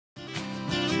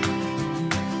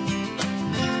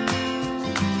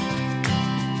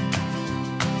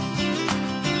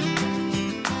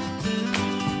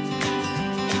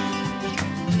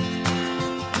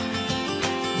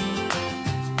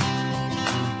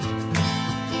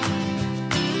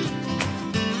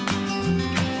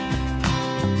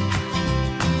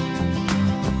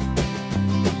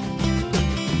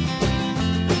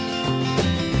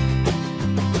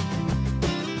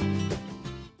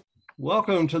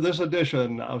Welcome to this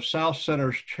edition of South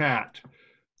Centers Chat.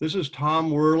 This is Tom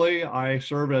Worley. I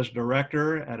serve as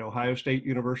director at Ohio State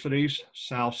University's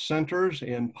South Centers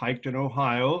in Piketon,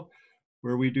 Ohio,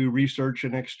 where we do research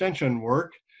and extension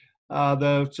work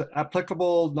that's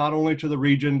applicable not only to the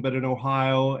region, but in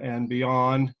Ohio and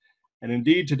beyond. And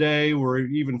indeed, today we're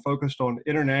even focused on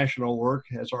international work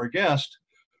as our guest,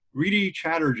 Riti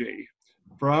Chatterjee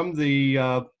from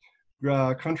the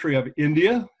country of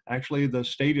India. Actually, the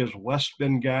state is West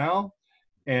Bengal,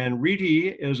 and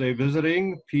Riti is a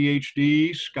visiting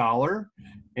PhD scholar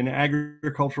in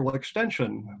agricultural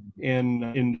extension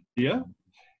in India.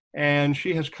 And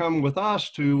she has come with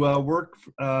us to work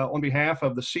on behalf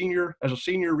of as a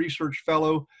senior research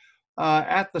fellow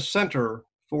at the Center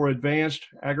for Advanced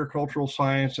Agricultural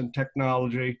Science and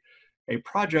Technology, a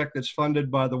project that's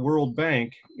funded by the World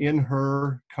Bank in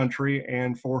her country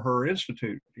and for her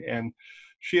institute. And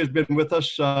she has been with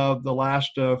us the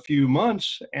last few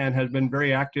months and has been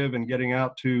very active in getting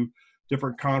out to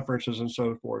different conferences and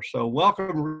so forth. So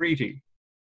welcome, Riti.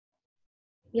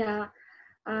 Yeah.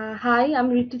 Hi,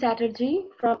 I'm Riti Chatterjee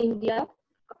from India,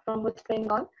 from West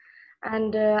Bengal.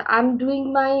 And I'm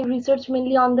doing my research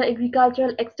mainly on the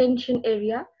agricultural extension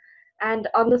area and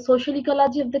on the social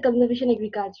ecology of the conservation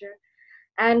agriculture.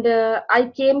 And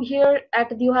I came here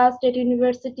at the Ohio State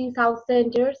University South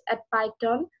Centers at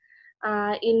Piketon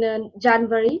in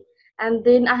January, and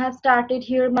then I have started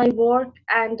here my work.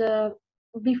 And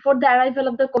before the arrival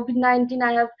of the COVID-19,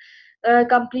 I have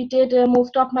completed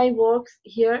most of my works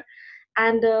here.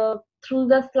 And through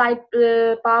the slide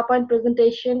PowerPoint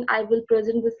presentation, I will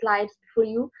present the slides for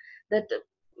you that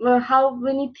how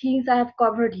many things I have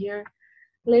covered here.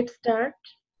 Let's start.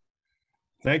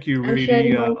 Thank you, I'm Riti.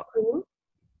 sharing my screen.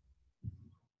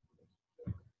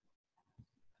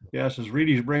 Yes, as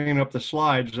Riti's bringing up the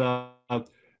slides,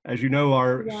 as you know,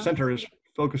 our center is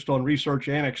focused on research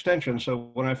and extension. So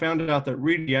when I found out that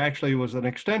Riti actually was an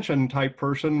extension type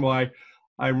person, why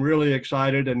I'm really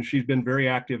excited, and she's been very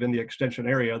active in the extension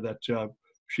area that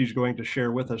she's going to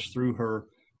share with us through her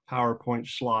PowerPoint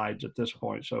slides at this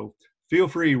point. So feel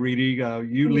free, Riti,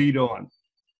 you lead on.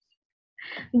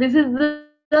 This is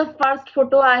the first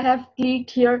photo I have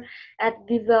clicked here at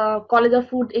this College of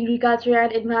Food, Agriculture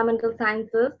and Environmental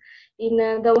Sciences in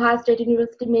the Ohio State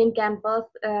University main campus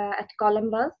at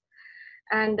Columbus,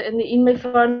 and in my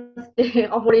first day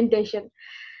of orientation.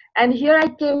 And here I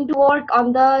came to work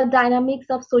on the dynamics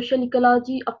of social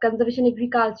ecology of conservation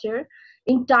agriculture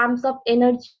in terms of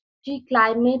energy,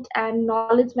 climate, and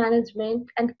knowledge management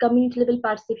and community level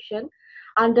perception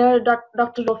under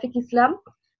Dr. Rafiq Islam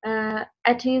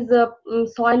at his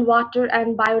Soil, Water,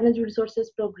 and Bioenergy Resources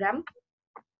program.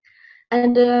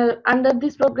 And under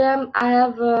this program, I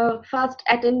have first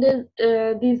attended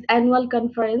this annual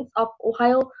conference of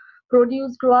Ohio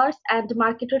Produce Growers and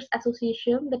Marketers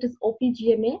Association, that is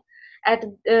OPGMA, at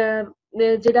the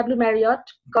JW Marriott,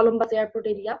 Columbus Airport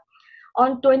area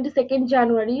on 22nd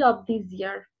January of this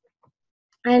year.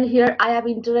 And here I have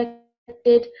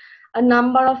interacted a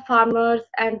number of farmers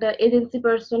and agency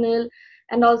personnel,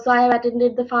 and also I have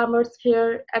attended the farmers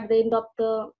fair at the end of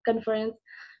the conference.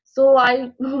 So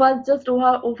I was just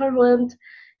overwhelmed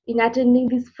in attending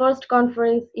this first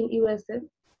conference in USA.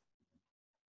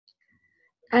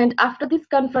 And after this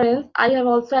conference, I have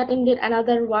also attended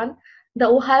another one, the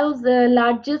Ohio's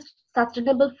largest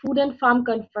Sustainable Food and Farm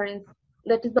Conference,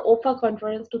 that is the OFA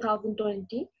Conference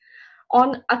 2020,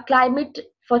 on a climate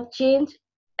for change.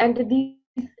 And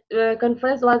this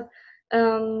conference was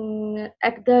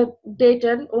at the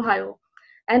Dayton, Ohio.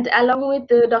 And along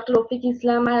with Dr. Rafiq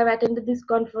Islam, I have attended this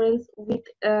conference with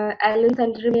Alan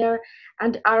Sandermeyer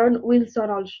and Aaron Wilson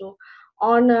also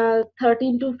on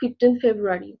 13 to 15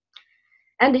 February.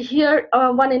 And here,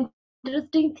 one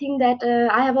interesting thing that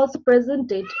I have also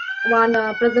presented one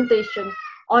presentation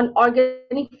on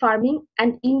organic farming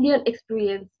and Indian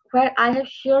experience, where I have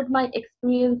shared my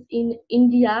experience in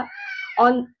India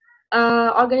on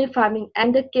organic farming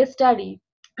and the case study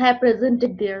I have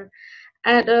presented there.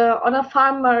 And on a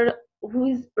farmer who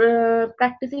is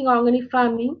practicing organic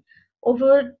farming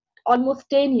over almost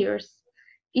 10 years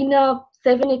in a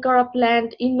 7-acre of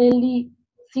land in mainly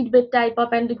seedbed type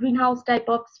of and the greenhouse type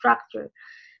of structure.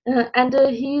 And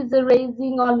he is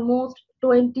raising almost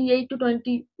 28 to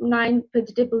 29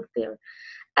 vegetables there.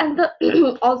 And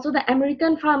also the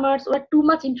American farmers were too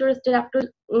much interested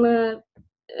after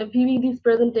viewing this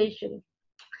presentation.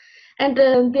 And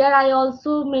there I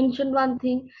also mentioned one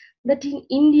thing, that in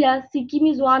India, Sikkim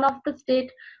is one of the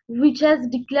states which has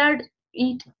declared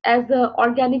it as an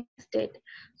organic state.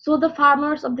 So the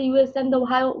farmers of the US and the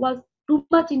Ohio was too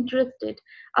much interested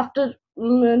after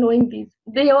knowing this.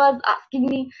 They was asking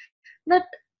me that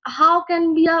how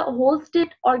can be a whole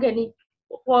state organic,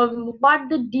 what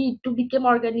they did to become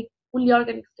organic, fully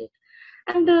organic state.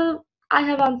 And I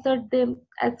have answered them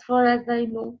as far as I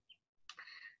know.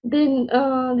 Then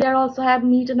there also have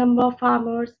meet a number of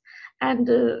farmers, and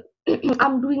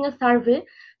I'm doing a survey.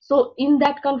 So in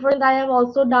that conference, I have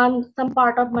also done some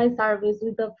part of my surveys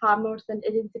with the farmers and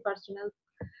agency personnel.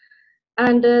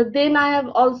 And then I have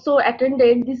also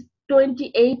attended this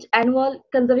 28th annual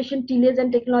Conservation Tillage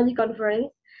and Technology Conference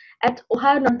at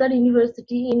Ohio Northern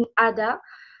University in Ada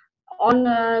on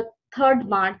 3rd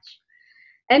March.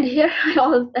 And here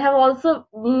have also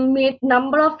made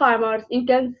number of farmers. You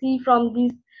can see from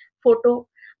this photo,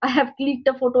 I have clicked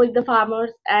a photo with the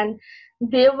farmers, and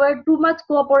they were too much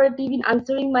cooperative in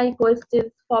answering my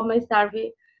questions for my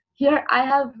survey. Here I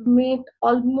have made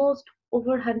almost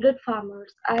over 100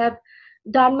 farmers. I have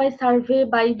done my survey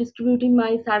by distributing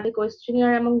my survey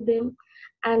questionnaire among them,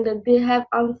 and they have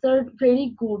answered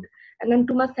very good, and I'm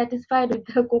too much satisfied with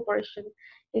the cooperation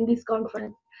in this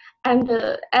conference. And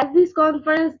as this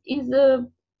conference is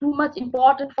too much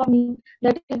important for me,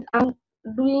 that is, I'm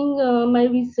doing my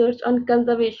research on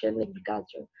conservation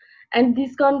agriculture, and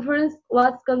this conference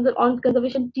was on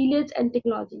conservation tillage and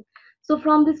technology. So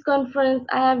from this conference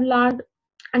I have learned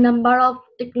a number of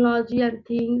technology and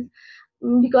things,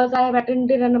 because I have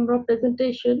attended a number of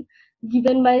presentations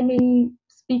given by many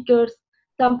speakers,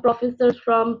 some professors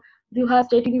from the Ohio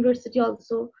State University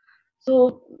also.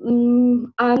 So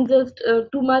I'm just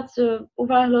too much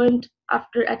overwhelmed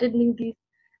after attending this.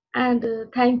 And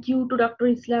thank you to Dr.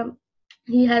 Islam.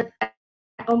 He has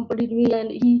accompanied me,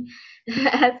 and he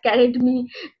has carried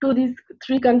me to these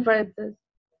 3 conferences.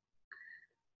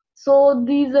 So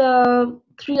these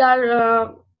 3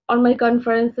 are on my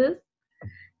conferences.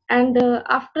 And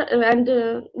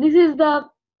this is the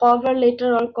cover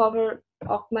letter or cover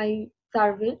of my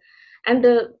survey. And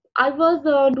I was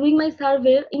doing my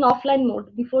survey in offline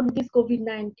mode before this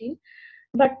COVID-19,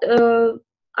 but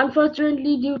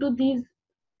unfortunately due to these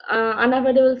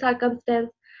unavoidable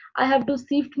circumstance, I have to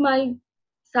shift my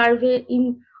survey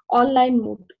in online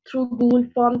mode through Google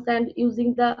Forms and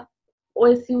using the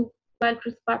OSU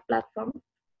platform.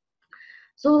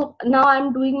 So now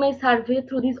I'm doing my survey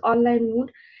through this online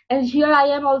mode, and here I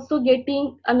am also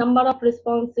getting a number of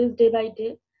responses day by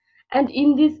day. And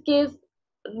in this case,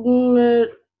 mm,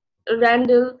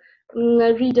 Randall,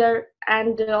 Reader,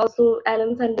 and also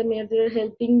Alan Sandemeyer, they're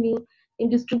helping me in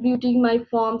distributing my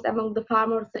forms among the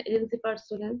farmers and agency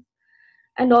personnel.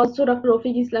 And also Dr.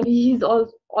 Rafiq Islam, he is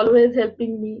also always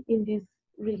helping me in this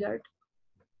regard.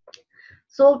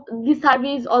 So this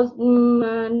survey is also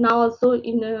now also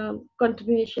in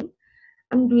continuation.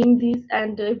 I'm doing this,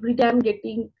 and every day I'm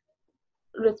getting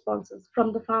responses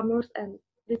from the farmers and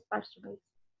these personnel.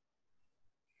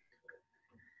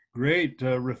 Great,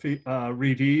 Riti.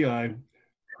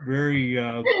 Very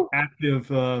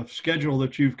active schedule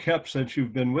that you've kept since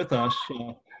you've been with us,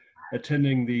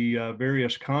 attending the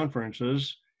various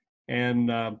conferences. And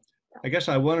I guess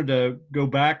I wanted to go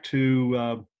back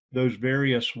to those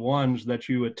various ones that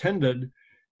you attended.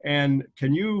 And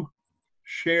can you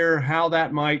share how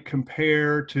that might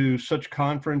compare to such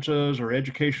conferences or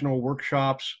educational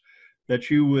workshops that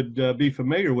you would be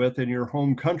familiar with in your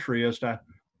home country, as to,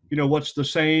 what's the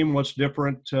same, what's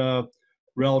different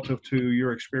relative to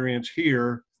your experience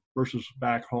here versus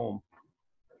back home?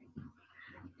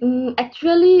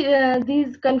 Actually,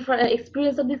 these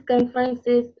experience of these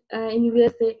conferences in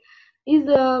USA is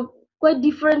quite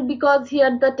different, because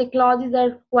here the technologies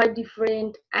are quite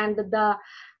different, and the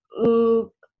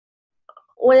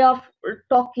way of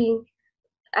talking,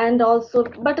 and also,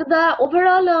 but the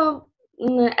overall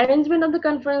arrangement of the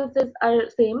conferences are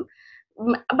same.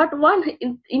 But one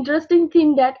interesting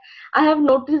thing that I have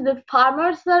noticed, that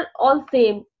farmers are all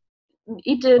same.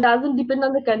 It doesn't depend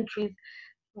on the countries.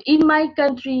 In my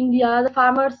country, India, the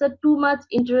farmers are too much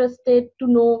interested to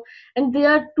know, and they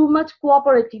are too much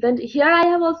cooperative. And here I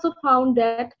have also found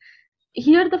that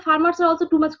here the farmers are also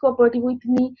too much cooperative with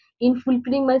me in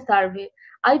fulfilling my survey.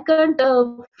 I can't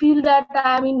feel that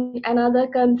I'm in another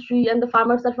country and the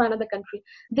farmers are from another country.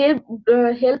 They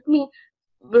help me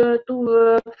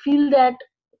to feel that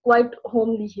quite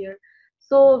homely here.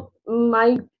 So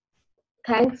my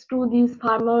thanks to these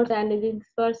farmers and agency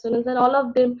persons and all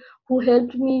of them who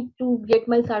helped me to get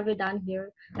my survey done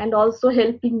here, and also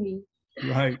helping me.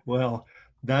 Right. Well,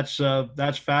 that's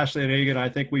fascinating, and I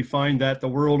think we find that the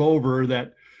world over,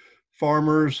 that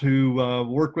farmers who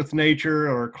work with nature,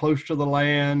 are close to the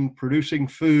land, producing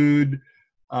food.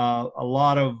 A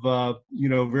lot of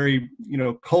very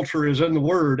culture is in the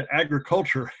word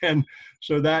agriculture, and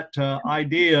so that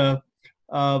idea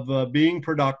of being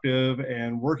productive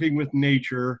and working with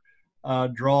nature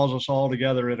draws us all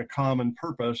together in a common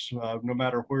purpose, no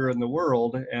matter where in the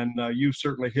world. And you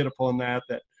certainly hit upon that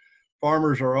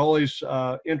farmers are always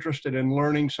interested in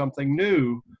learning something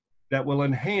new that will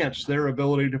enhance their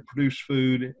ability to produce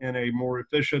food in a more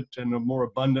efficient and a more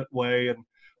abundant way. And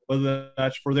whether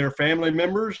that's for their family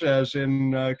members, as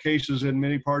in cases in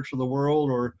many parts of the world,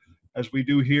 or as we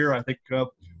do here, I think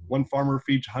one farmer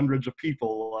feeds hundreds of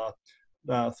people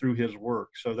through his work.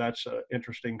 So that's an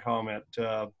interesting comment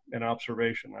and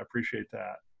observation. I appreciate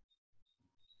that.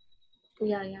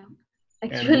 Yeah, yeah.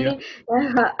 Actually,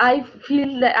 I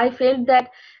felt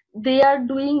that they are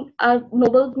doing a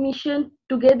noble mission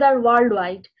together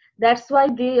worldwide. That's why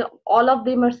all of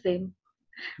them are same.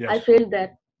 I Yes. felt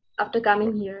that after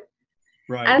coming here.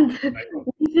 Right. And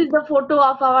this is the photo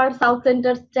of our South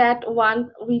Centers chat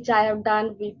one, which I have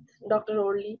done with Dr.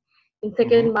 Worley in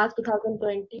 2nd March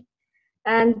 2020.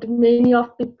 And many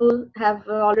of people have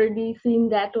already seen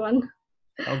that one.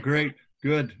 Oh, great.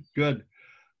 Good, good.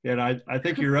 And I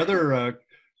think your other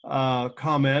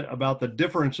comment about the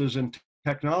differences in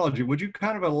technology, would you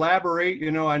kind of elaborate?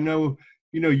 I know,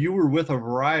 you were with a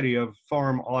variety of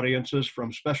farm audiences,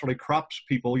 from specialty crops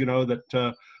people,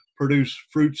 that produce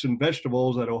fruits and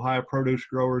vegetables at Ohio Produce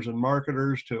Growers and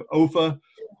Marketers, to OFA,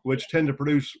 which tend to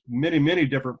produce many, many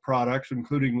different products,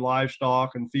 including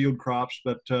livestock and field crops,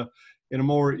 but in a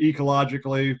more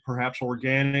ecologically, perhaps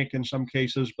organic in some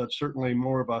cases, but certainly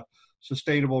more of a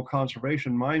sustainable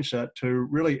conservation mindset, to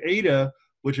really ADA,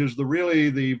 which is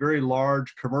the very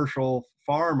large commercial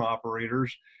farm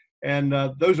operators. And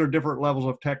those are different levels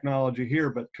of technology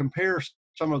here, but compare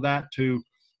some of that to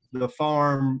the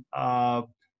farm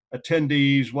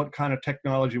attendees. What kind of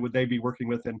technology would they be working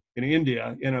with in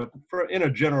India in a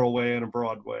general way, in a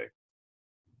broad way?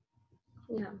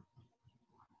 Yeah.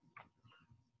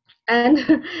 And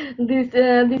this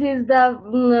is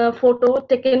the photo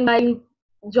taken by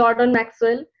Jordan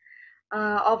Maxwell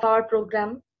of our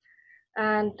program.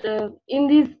 And in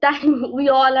this time, we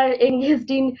all are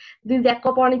engaged in this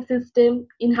aquaponic system,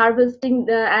 in harvesting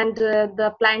and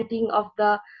the planting of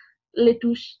the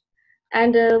lettuce.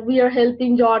 And we are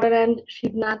helping Jordan and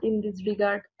Shivnath in this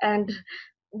regard. And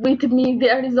with me,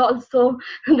 there are also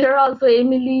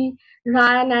Emily,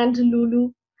 Ryan, and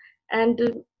Lulu.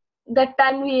 And that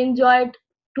time we enjoyed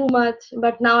too much,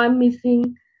 but now I'm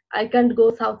missing. I can't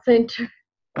go South Center.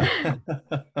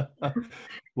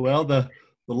 Well, the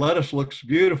lettuce looks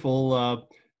beautiful,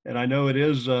 and I know it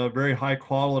is a very high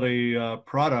quality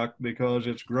product because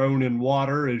it's grown in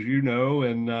water, as you know,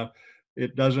 and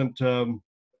it doesn't,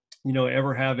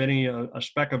 ever have any a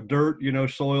speck of dirt.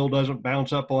 Soil doesn't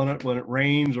bounce up on it when it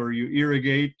rains or you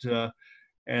irrigate,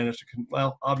 and it's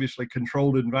obviously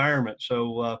controlled environment.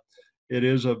 So it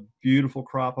is a beautiful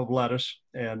crop of lettuce,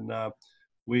 and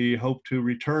we hope to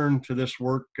return to this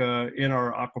work in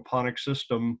our aquaponic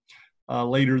system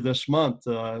later this month,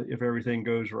 if everything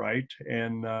goes right.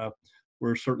 And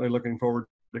we're certainly looking forward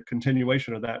to the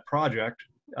continuation of that project.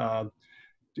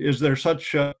 Is there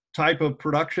such a type of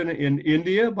production in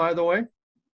India, by the way?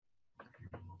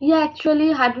 Yeah,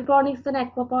 actually, hydroponics and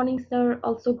aquaponics are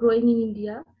also growing in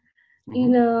India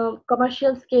in a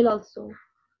commercial scale also.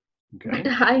 Okay.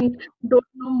 But I don't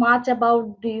know much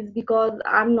about this because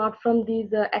I'm not from this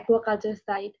aquaculture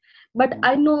side. But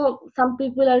I know some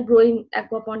people are growing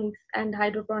aquaponics and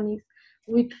hydroponics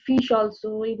with fish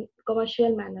also in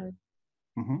commercial manner.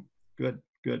 Good,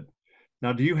 good.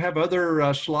 Now, do you have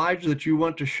other slides that you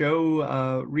want to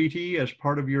show, Riti, as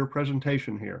part of your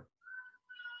presentation here?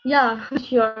 Yeah,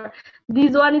 sure.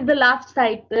 This one is the last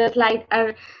slide.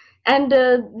 And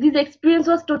this experience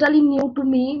was totally new to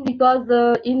me because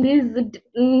in this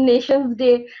Nations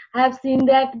Day, I have seen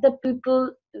that the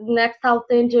people at South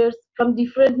Centers from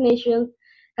different nations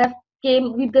have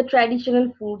came with the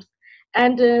traditional foods.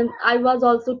 And I was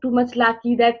also too much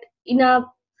lucky that in a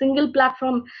single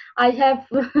platform, I have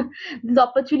this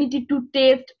opportunity to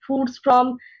taste foods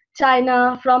from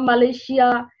China, from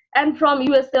Malaysia, and from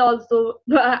USA also.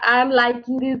 I am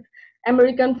liking this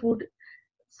American food.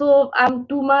 So I'm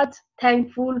too much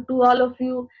thankful to all of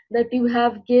you that you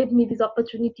have gave me this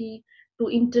opportunity to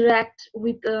interact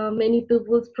with many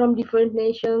people from different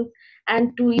nations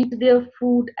and to eat their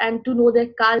food and to know their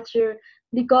culture,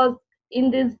 because in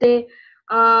this day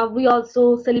we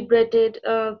also celebrated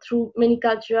through many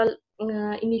cultural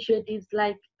initiatives,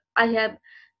 like I have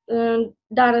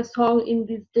done a song in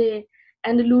this day,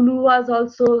 and Lulu was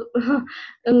also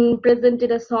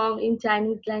presented a song in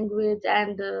Chinese language,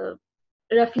 and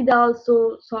Rafida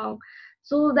also song.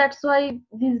 So that's why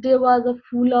this day was a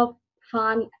full of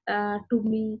fun to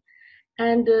me.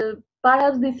 And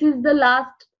perhaps this is the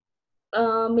last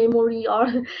memory or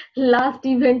last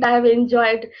event I have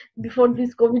enjoyed before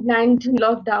this COVID-19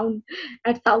 lockdown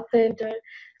at South Center. Right,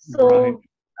 So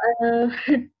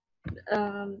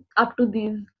uh, up to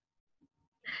this.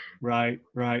 right,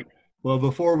 right. Well,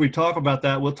 before we talk about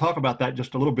that, we'll talk about that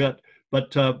just a little bit.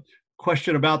 But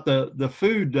question about the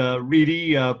food,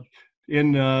 Riti,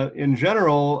 in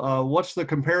general, what's the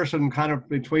comparison kind of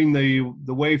between the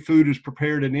way food is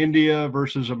prepared in India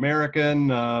versus American,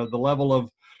 the level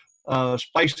of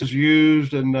spices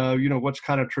used, and what's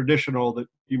kind of traditional that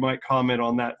you might comment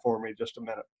on that for me just a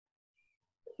minute.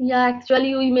 Yeah,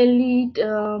 actually, we mainly eat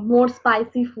more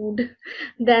spicy food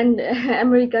than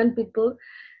American people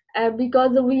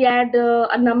because we add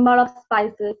a number of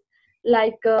spices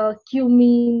like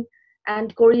cumin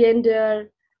and coriander,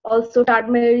 also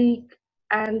turmeric,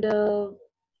 and the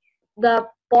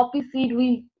poppy seed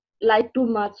we like too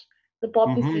much. The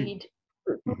poppy Mm-hmm. seed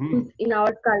Mm-hmm. used in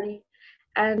our curry,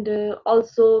 and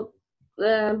also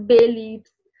bay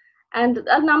leaves and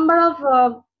a number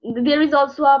of there is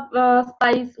also a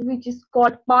spice which is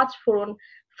called pachforon.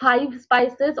 5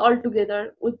 spices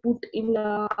altogether we put in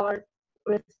our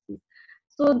recipes.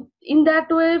 So in that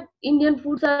way, Indian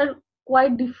foods are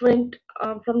quite different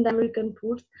from the American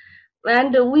foods,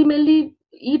 and we mainly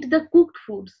eat the cooked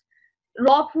foods.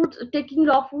 Raw foods, taking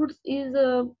raw foods is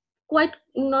quite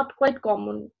not quite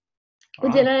common. We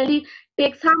Ah, generally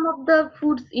take some of the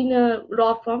foods in a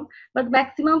raw form, but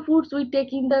maximum foods we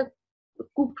take in the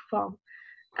cooked form.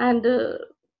 And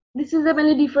this is the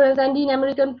mainly difference. And in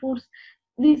American foods,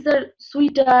 these are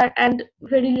sweeter and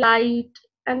very light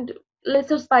and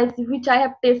lesser spicy, which I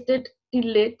have tasted till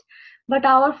late. But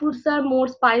our foods are more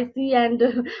spicy,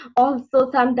 and also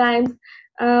sometimes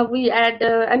we add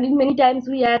and in many times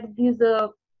we add this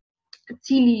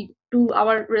chili to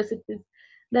our recipes.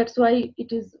 That's why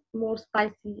it is more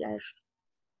spicy.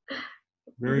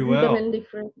 very This is the well. main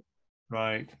difference.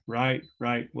 Right, right,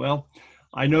 right. Well,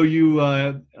 I know you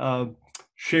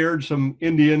shared some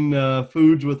Indian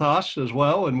foods with us as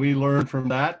well, and we learned from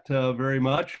that very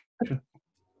much.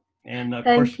 And of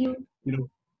course, Thank you. you know,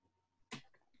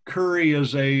 curry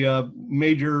is a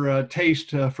major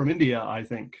taste from India, I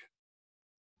think.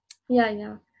 Yeah,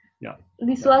 yeah. Yeah,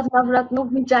 This yeah, was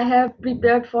Navratna, which I have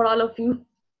prepared for all of you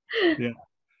yeah.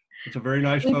 It's a very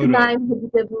nice with photo. 9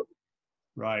 vegetables.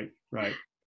 Right, right.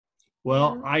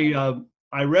 Well, Yeah.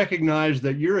 I recognize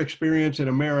that your experience in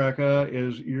America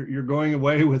is you're going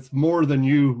away with more than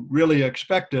you really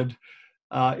expected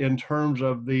in terms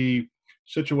of the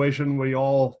situation we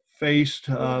all faced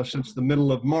since the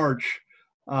middle of March.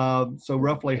 So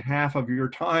roughly half of your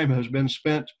time has been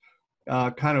spent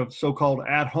kind of so-called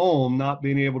at home, not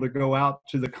being able to go out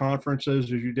to the conferences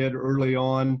as you did early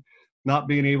on, not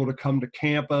being able to come to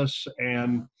campus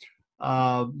and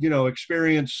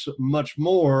experience much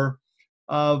more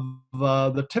of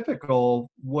the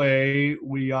typical way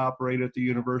we operate at the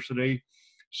university.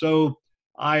 So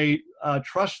I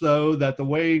trust, though, that the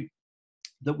way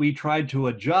that we tried to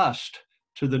adjust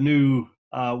to the new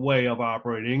way of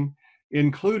operating,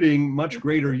 including much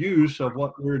greater use of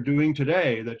what we're doing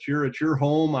today, that you're at your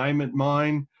home, I'm at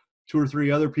mine, 2 or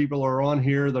 3 other people are on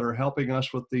here that are helping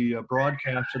us with the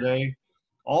broadcast today,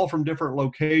 all from different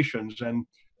locations. And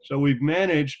so we've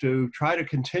managed to try to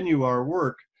continue our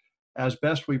work as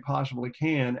best we possibly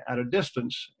can at a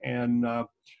distance and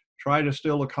try to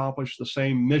still accomplish the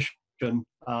same mission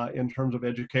in terms of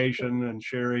education and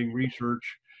sharing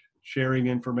research, sharing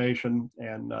information,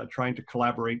 and trying to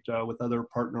collaborate with other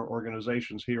partner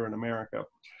organizations here in America.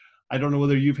 I don't know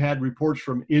whether you've had reports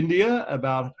from India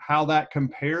about how that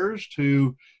compares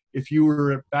to if you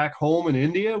were back home in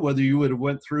India, whether you would have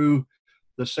went through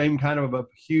the same kind of a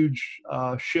huge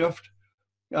shift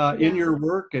in Yeah. your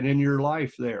work and in your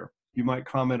life there. You might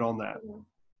comment on that.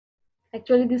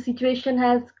 Actually, the situation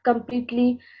has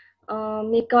completely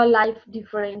make our life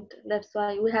different. That's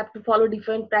why we have to follow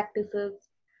different practices.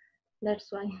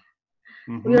 That's why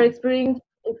we are Mm-hmm.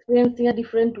 experiencing a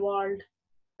different world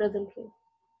presently.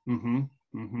 Mm-hmm.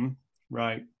 Mm-hmm.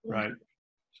 Right. Yeah. Right.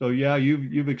 So yeah,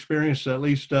 you've experienced at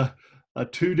least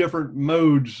 2 different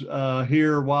modes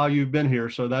here while you've been here.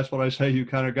 So that's what I say. You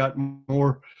kind of got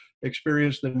more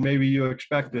experience than maybe you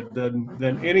expected,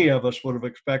 than any of us would have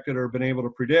expected or been able to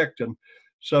predict. And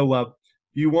so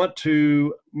you want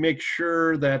to make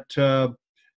sure that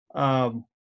um,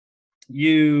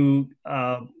 if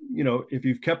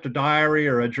you've kept a diary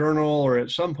or a journal, or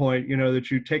at some point, that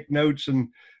you take notes, and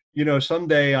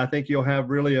someday I think you'll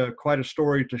have really quite a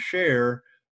story to share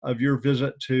of your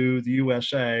visit to the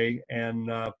USA, and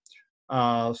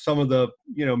some of the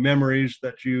memories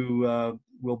that you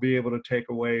will be able to take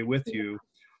away with you.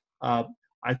 Uh,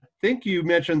 I think you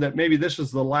mentioned that maybe this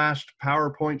is the last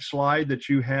PowerPoint slide that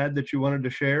you had that you wanted to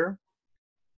share.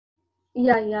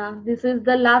 Yeah. This is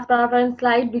the last PowerPoint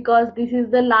slide because this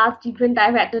is the last event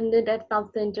I've attended at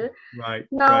South Center. Right,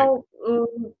 right. Now,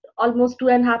 almost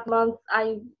 2.5 months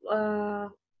I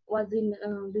was in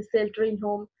the sheltering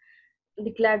home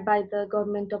declared by the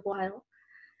government of Ohio.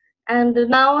 And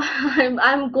now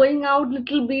I'm going out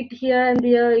little bit here and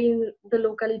there in the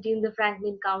locality in the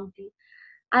Franklin County.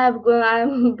 I'm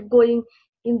going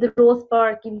in the Rose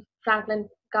Park in Franklin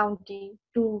County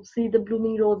to see the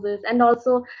blooming roses, and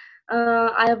also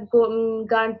I have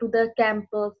gone to the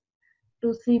campus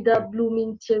to see Okay. the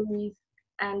blooming cherries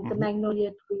and the Mhm.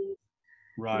 magnolia trees.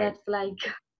 Right, That's like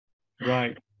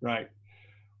right, right.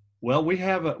 Well, we this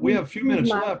have a few is minutes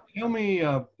my, left. Tell me,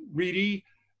 Riti,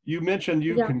 you mentioned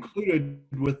you yeah. concluded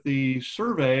with the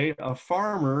survey of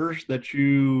farmers that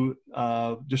you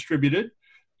distributed.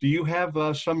 Do you have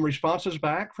some responses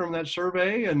back from that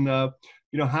survey? And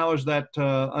how is that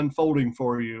unfolding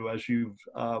for you as you've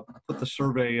put the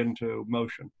survey into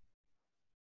motion?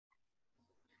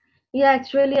 Yeah,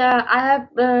 actually, I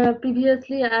have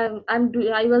previously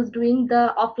I was doing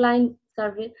the offline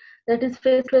survey, that is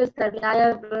face-to-face survey. I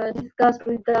have discussed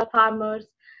with the farmers,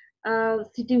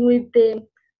 sitting with them,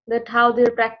 that how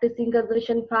they're practicing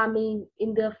conservation farming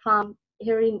in their farm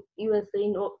here in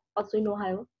USA, also in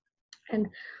Ohio, and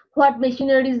what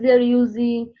machineries they're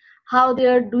using, how they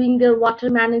are doing their water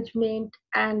management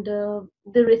and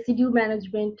the residue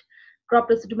management, crop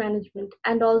residue management,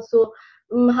 and also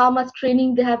how much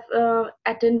training they have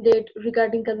attended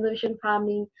regarding conservation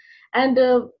farming, and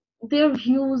their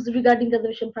views regarding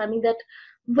conservation farming, that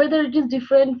whether it is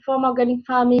different from organic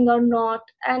farming or not,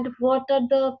 and what are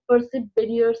the perceived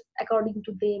barriers according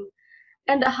to them,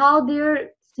 and how they're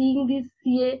seeing this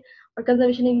CA or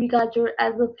conservation agriculture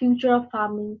as a future of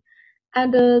farming.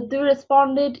 And they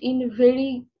responded in a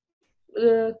very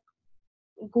uh,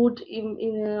 good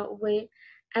in a way,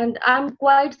 and I'm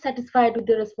quite satisfied with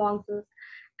the responses.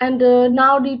 And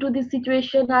now, due to this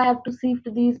situation, I have to shift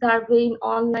the survey in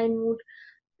online mode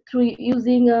through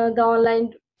using the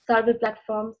online survey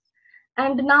platforms.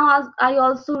 And now, as I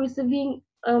also receiving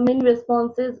many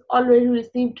responses, already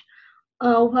received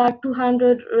over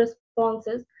 200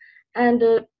 responses, and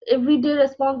everyday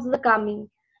responses are coming.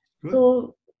 Good.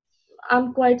 So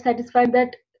I'm quite satisfied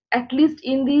that at least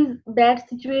in this bad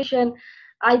situation,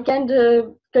 I can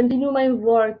continue my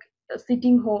work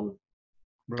sitting home.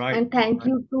 Right, And thank right,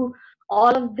 you to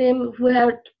all of them who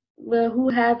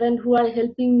have and who are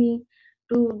helping me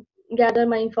to gather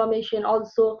my information.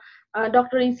 Also,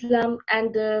 Dr. Islam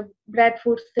and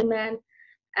Bradford Seman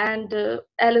and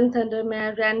Alan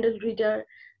Thunderman, Randall Reader,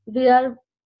 they are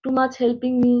too much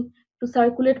helping me to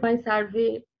circulate my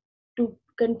survey to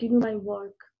continue my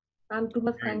work. I'm too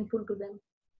much great. thankful to them.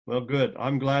 Well, good.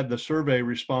 I'm glad the survey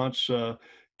response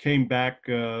came back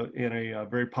in a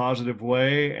very positive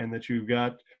way, and that you've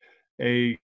got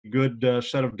a good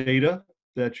set of data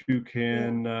that you Yeah.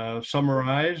 can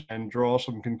summarize and draw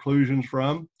some conclusions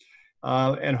from.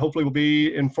 And hopefully will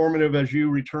be informative as you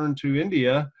return to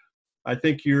India. I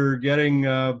think you're getting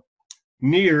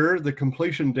near the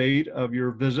completion date of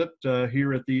your visit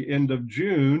here at the end of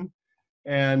June.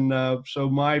 And so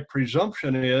my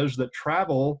presumption is that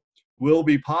travel will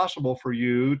be possible for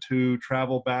you to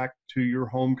travel back to your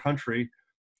home country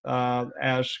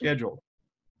as scheduled.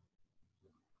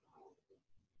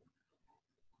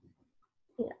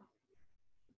 Yeah.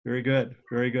 Very good,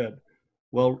 very good.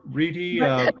 Well, Riti,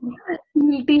 But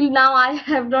till now, I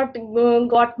have not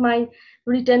got my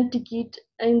return ticket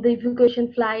in the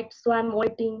evacuation flight, so I'm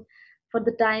waiting for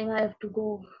the time I have to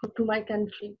go to my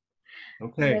country.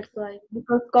 okay, That's why,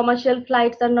 because commercial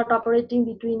flights are not operating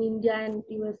between India and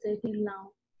USA till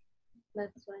now.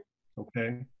 That's why.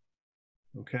 okay,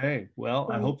 okay. Well,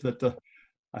 So, I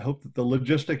hope that the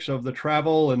logistics of the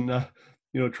travel and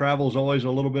travel is always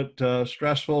a little bit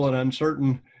stressful and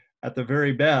uncertain at the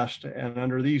very best, and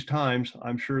under these times,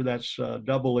 I'm sure that's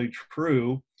doubly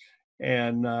true.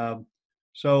 And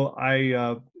so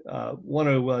I want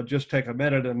to just take a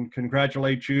minute and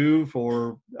congratulate you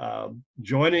for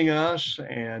joining us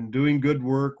and doing good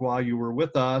work while you were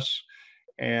with us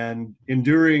and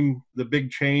enduring the big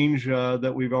change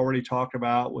that we've already talked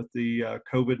about with the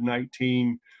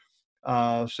COVID-19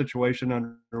 situation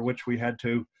under which we had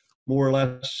to more or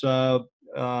less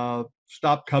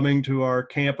stop coming to our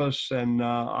campus and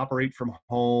operate from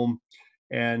home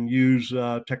and use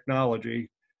technology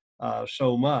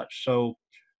so much. So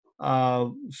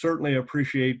certainly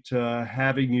appreciate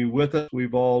having you with us.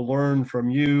 We've all learned from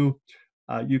you.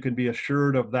 You can be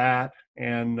assured of that.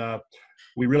 And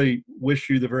we really wish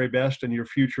you the very best in your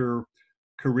future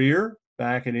career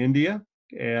back in India.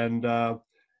 And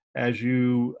as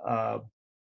you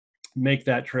make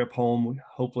that trip home,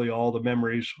 hopefully all the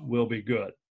memories will be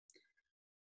good.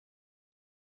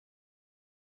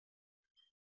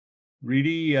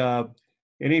 Riti,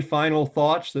 any final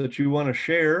thoughts that you want to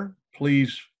share,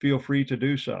 please feel free to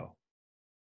do so.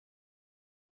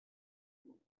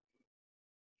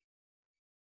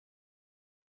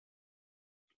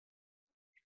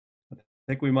 I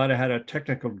think we might have had a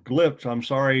technical glitch. I'm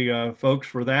sorry, folks,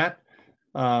 for that.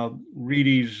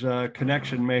 Riti's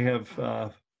connection may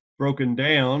have broken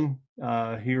down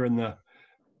here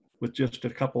with just a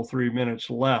couple, 3 minutes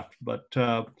left. But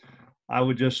I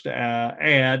would just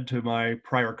add to my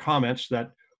prior comments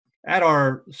that at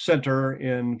our center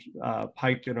in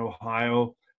Piketon,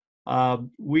 Ohio,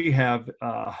 we have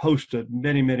hosted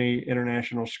many, many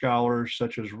international scholars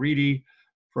such as Riti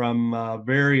from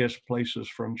various places,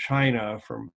 from China,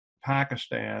 from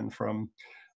Pakistan, from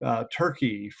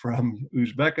Turkey, from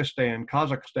Uzbekistan,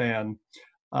 Kazakhstan,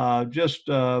 just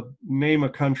name a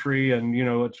country, and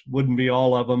it wouldn't be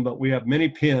all of them, but we have many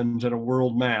pins in a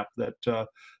world map that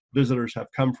visitors have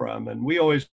come from, and we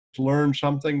always learn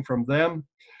something from them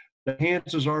that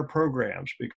enhances our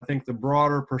programs, because I think the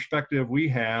broader perspective we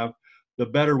have, the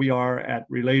better we are at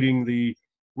relating the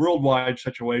worldwide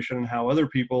situation and how other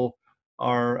people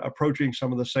are approaching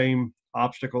some of the same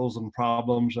obstacles and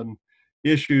problems and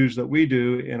issues that we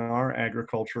do in our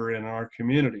agriculture in our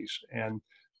communities. And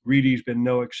Riti's been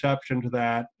no exception to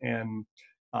that. And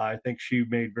I think she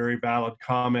made very valid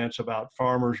comments about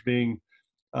farmers being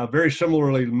very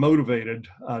similarly motivated,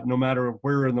 no matter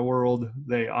where in the world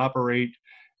they operate,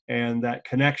 and that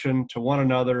connection to one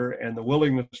another and the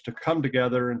willingness to come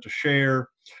together and to share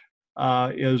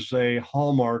is a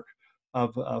hallmark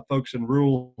of folks in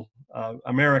rural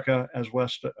America as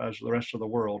the rest of the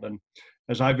world. And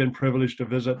as I've been privileged to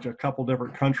visit a couple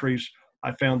different countries,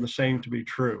 I found the same to be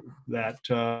true, that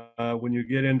when you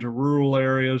get into rural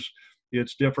areas,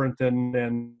 it's different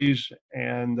than these,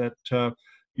 and that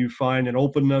you find an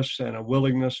openness and a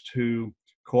willingness to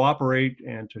cooperate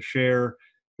and to share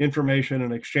information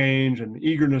and exchange and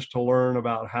eagerness to learn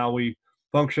about how we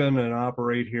function and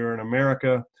operate here in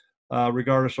America,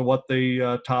 regardless of what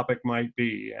the topic might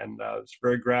be. And it's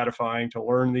very gratifying to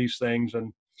learn these things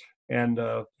and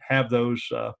have those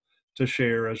to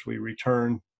share as we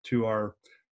return to our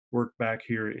work back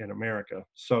here in America.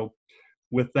 So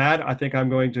with that, I think I'm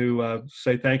going to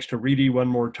say thanks to Riti one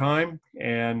more time,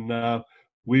 and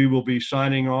we will be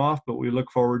signing off, but we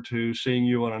look forward to seeing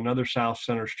you on another South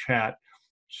Centers chat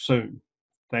soon.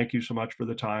 Thank you so much for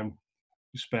the time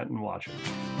you spent in watching.